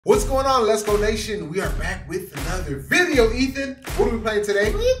What's going on, Let's Go Nation? We are back with another video, Ethan. What are we playing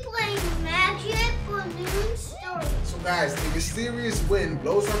today? We're playing Magic Balloon Story. So guys, the mysterious wind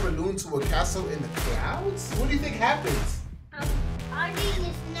blows our balloon to a castle in the clouds? What do you think happens? I think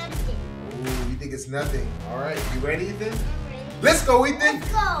it's nothing. Ooh, you think it's nothing. All right, you ready, Ethan? I'm ready. Let's go, Ethan.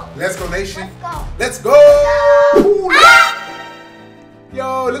 Let's go. Let's go, Nation. Let's Let's go. go. Ooh,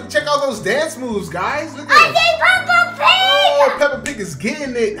 yo, look, check out those dance moves, guys. Look at I them. think Peppa Pig. Oh, Peppa Pig is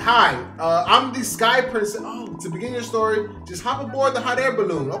getting it. Hi, I'm the Sky Princess. Oh, to begin your story, just hop aboard the hot air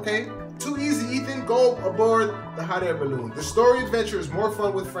balloon. Okay, too easy, Ethan. Go aboard the hot air balloon. The story adventure is more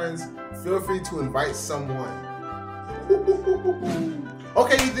fun with friends. Feel free to invite someone.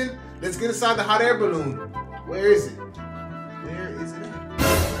 Okay, Ethan, let's get inside the hot air balloon. Where is it? Where is it at?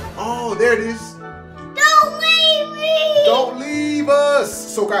 Oh, there it is. Don't leave me. Don't leave us.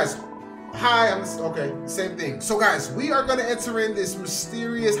 So guys, hi, okay, same thing. So guys, we are gonna enter in this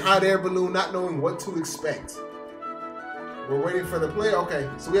mysterious hot air balloon, not knowing what to expect. We're waiting for the play. Okay,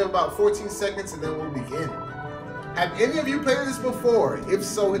 so we have about 14 seconds and then we'll begin. Have any of you played this before? If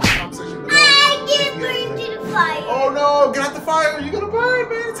so, hit the comment section below. I get burned to the fire. Oh no, get out the fire, you're gonna burn,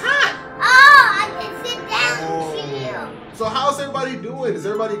 man, it's hot. Oh, I can sit down and chill. So how's everybody doing? Is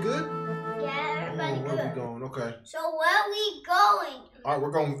everybody good? Yeah, everybody Where are we good. going? Okay. So where are we going? All right,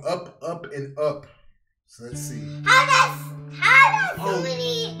 we're going up, up, and up. So let's see. How does so Oh,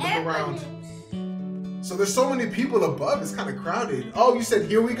 many look around. airplanes? So there's so many people above, it's kind of crowded. Oh, you said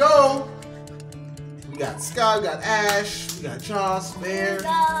here we go. We got Sky, we got Ash, we got Joss, Bear.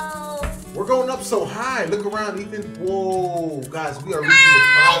 Go. We're going up so high. Look around, Ethan. Whoa, guys, we are reaching the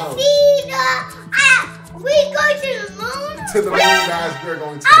clouds. I see the. We go to the moon. To the moon, guys. We are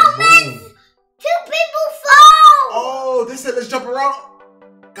going to the moon. Two people fall. Oh, they said let's jump around.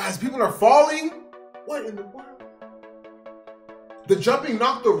 Guys, people are falling. What in the world? The jumping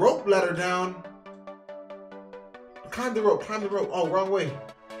knocked the rope ladder down. Climb the rope, climb the rope. Oh, wrong way.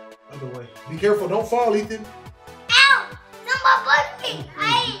 Other way. Be careful, don't fall, Ethan. Ow! Someone put me.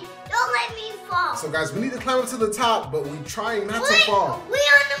 Hey, don't let me fall. So guys, we need to climb up to the top, but we're trying not to fall. We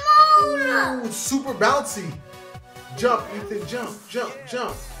on the moon. Ooh, it's super bouncy. Jump, Ethan, jump, jump,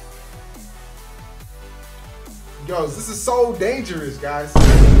 jump. Yo, this is so dangerous, guys.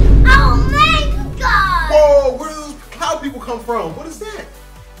 Oh my God! Whoa, where do those cloud people come from? What is that?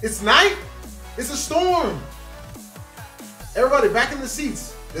 It's night? It's a storm. Everybody back in the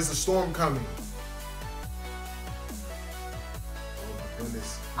seats. There's a storm coming. Oh my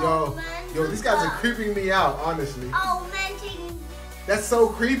goodness. Yo, yo, these guys are creeping me out, honestly. Oh man, taking. That's so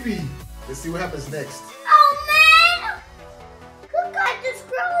creepy. Let's see what happens next. Oh man! Look at the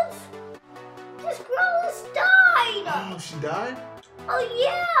squirrels. The squirrels died. Oh, she died? Oh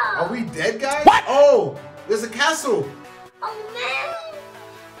yeah. Are we dead, guys? What? Oh, there's a castle. Oh man!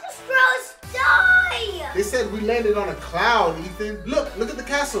 The squirrels died. They said we landed on a cloud, Ethan. Look at the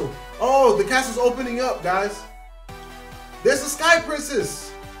castle. Oh, the castle's opening up, guys. There's the Sky Princess.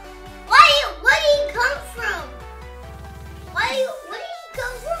 Where do you come from? Where do you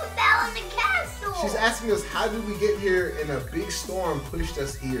come from down in the castle? She's asking us how did we get here and a big storm pushed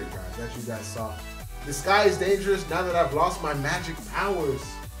us here, guys, as you guys saw. The sky is dangerous now that I've lost my magic powers.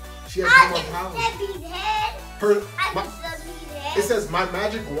 She has no more powers. It says my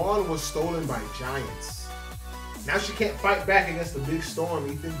magic wand was stolen by giants. Now she can't fight back against the big storm,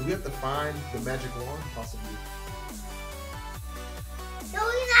 Ethan. Do we have to find the magic wand? Possibly. So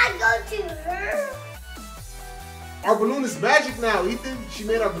we not go to her? Our balloon is magic now, Ethan. She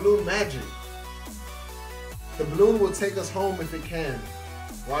made our balloon magic. The balloon will take us home if it can.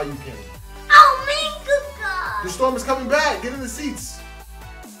 While you can. Oh man, good God. The storm is coming back. Get in the seats.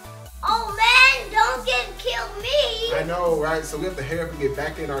 Oh man, don't kill me. I know, right? So we have to hurry up and get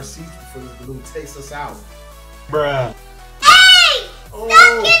back in our seats before the balloon takes us out. Bruh. Hey! Oh.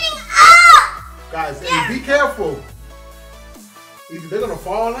 Stop getting up! Guys, hey, be careful. Either they're gonna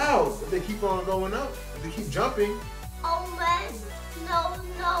fall out if they keep on going up. If they keep jumping. Oh man, no.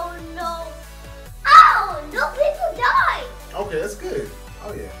 Oh, no people died. Okay, that's good.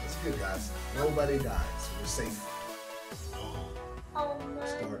 Oh yeah, that's good, guys. Nobody died, so we're safe. Oh man.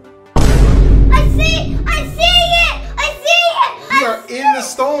 Start. I see it. We are in the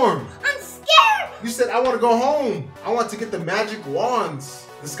storm. I'm scared. You said I want to go home. I want to get the magic wands.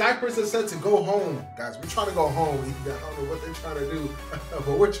 The Sky Princess said to go home. Guys, we're trying to go home, Ethan. I don't know what they're trying to do,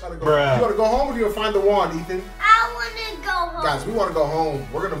 but we're trying to go home. You want to go home or do you want to find the wand, Ethan? I want to go home. Guys, we want to go home.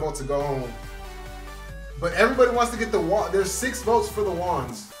 We're going to vote to go home. But everybody wants to get the wand. There's 6 votes for the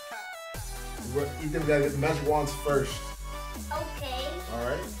wands. Ethan, we got to get the magic wands first. Okay. All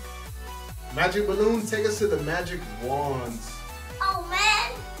right. Magic balloon, take us to the magic wands. Oh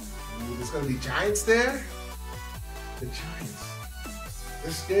man, there's gonna be giants there. The giants.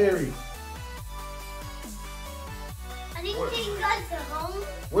 They're scary. I think they got the home.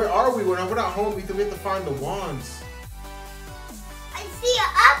 Where are we? We're not home. We have to find the wands. I see an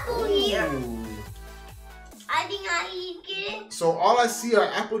apple here. I think I need to get it. So all I see are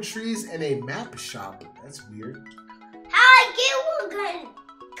apple trees and a map shop. That's weird. How I get one?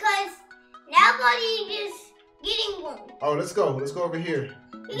 Cause nobody is getting one. Oh, let's go. Let's go over here.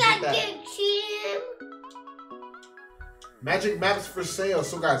 We gotta get cheated. Magic maps for sale.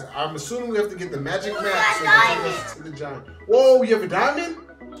 So guys, I'm assuming we have to get the magic map so we got can take us to the giant. Whoa, you have a diamond?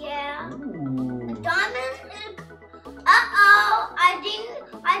 Yeah. Ooh. Diamond is... Uh-oh. I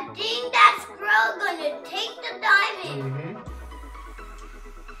think that squirrel gonna take the diamond.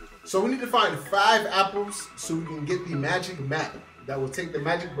 So we need to find 5 apples so we can get the magic map that will take the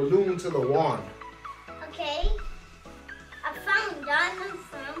magic balloon to the wand. Okay. I found diamond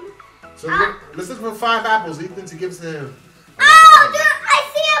from... So let's look for 5 apples, Ethan, to give to him. Oh, I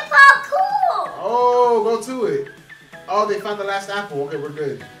see a parkour. Oh, go to it. Oh, they found the last apple. Okay, we're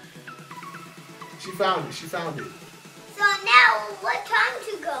good. She found it. She found it. So now, what time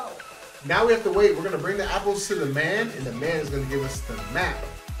to go? Now we have to wait. We're going to bring the apples to the man, and the man is going to give us the map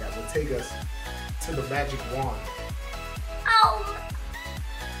that will take us to the magic wand. Oh.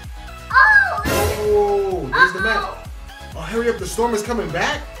 Oh, there's the map. Oh, hurry up. The storm is coming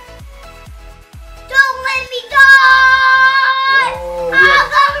back. Don't let me die. Oh, I'm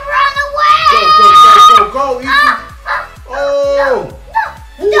gonna run away. Go, Ethan. Oh.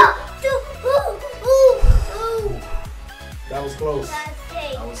 No. That was close.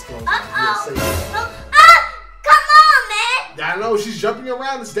 That was close. Come on, man. I know, she's jumping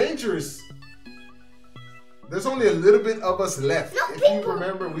around. It's dangerous. There's only a little bit of us left. If you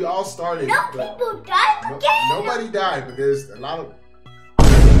remember, we all started. No people died again. Nobody died, but there's a lot of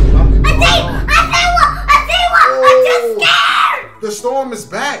people. I see one. I'm just scared. The storm is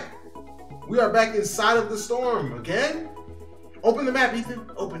back. We are back inside of the storm again. Open the map, Ethan.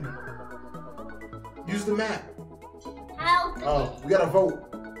 Open it. Use the map. Oh, we gotta vote.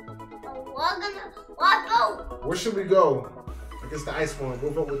 What vote? Where should we go? I guess the ice one.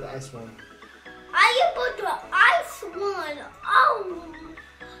 We'll vote with the ice one. I put the ice one. Oh,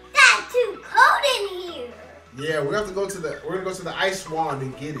 that's too cold in here. Yeah, we have to go to the. We're gonna go to the ice wand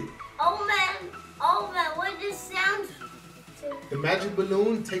and get it. Oh man, what does sound? The magic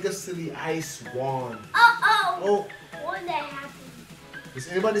balloon take us to the ice wand. Oh, what that happened? Does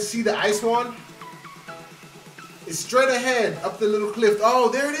anybody see the ice wand? It's straight ahead up the little cliff. Oh,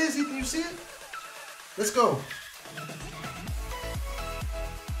 there it is, Ethan. You see it? Let's go.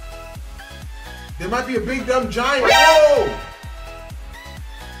 There might be a big dumb giant. Whoa!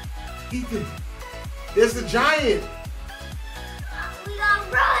 Ethan, there's the giant. We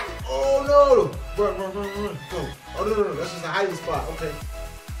gotta run. Oh no! Run. Go. Oh no. That's just a hiding spot. Okay.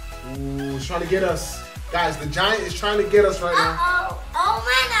 Ooh, it's trying to get us. Guys, the giant is trying to get us right now. Oh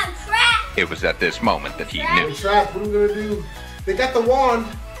man, I'm trapped. It was at this moment that he knew. We're trapped. What are we gonna do? They got the wand.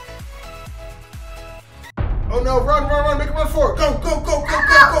 Oh no, run, make a run for it. Go. Oh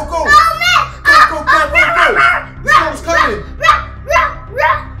man! Go. This one's coming.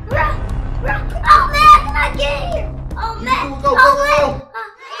 Run. Oh man, can I get here? Oh man. Go.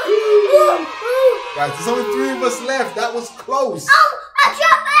 Guys, there's only 3 of us left. That was close. Oh, I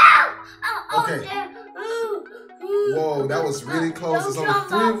jumped out. Okay. Whoa, that was really close. There's only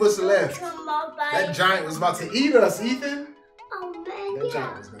 3 of us left. That giant was about to eat us, Ethan. Oh man, That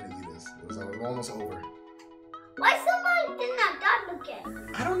giant was gonna eat us. It was almost over. Why somebody did not die again?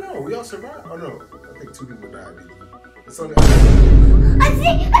 I don't know. We all survived. Oh no, I think 2 people died. It's only. I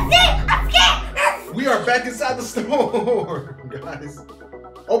see. I'm scared. We are back inside the storm, guys.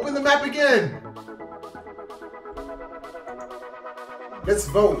 Open the map again. Let's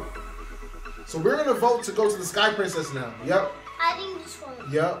vote. So we're gonna vote to go to the Sky Princess now. Yep. I think this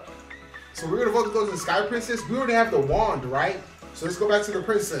one. Yep. So we're gonna vote to go to the Sky Princess. We already have the wand, right? So let's go back to the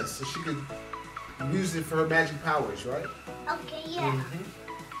princess so she can use it for her magic powers, right? Okay, yeah.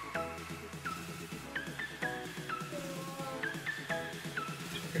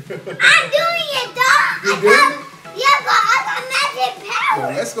 I'm doing it, dog. You're doing it? Yeah, but I got magic powers.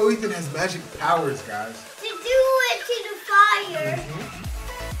 Well, let's go. Ethan has magic powers, guys. To do it to the fire.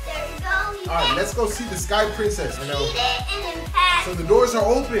 There you go. All right, let's go see the Sky Princess. Eat it and then pass. So the doors are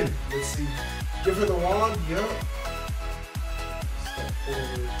open. Let's see. Give her the wand. Yep. Step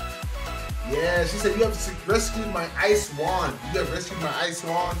forward. Yeah, she said you have rescued my ice wand. You have rescued my ice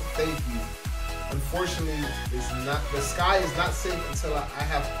wand. Thank you. Unfortunately, the sky is not safe until I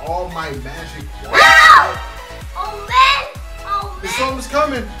have all my magic wands. Oh man! The storm is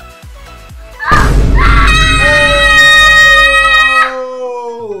coming.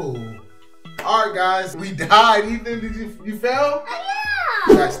 guys. We died. Ethan, did you fail?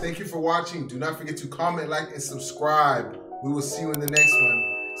 Yeah. Guys, thank you for watching. Do not forget to comment, like, and subscribe. We will see you in the next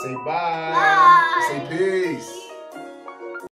one. Say bye. Bye. Say peace.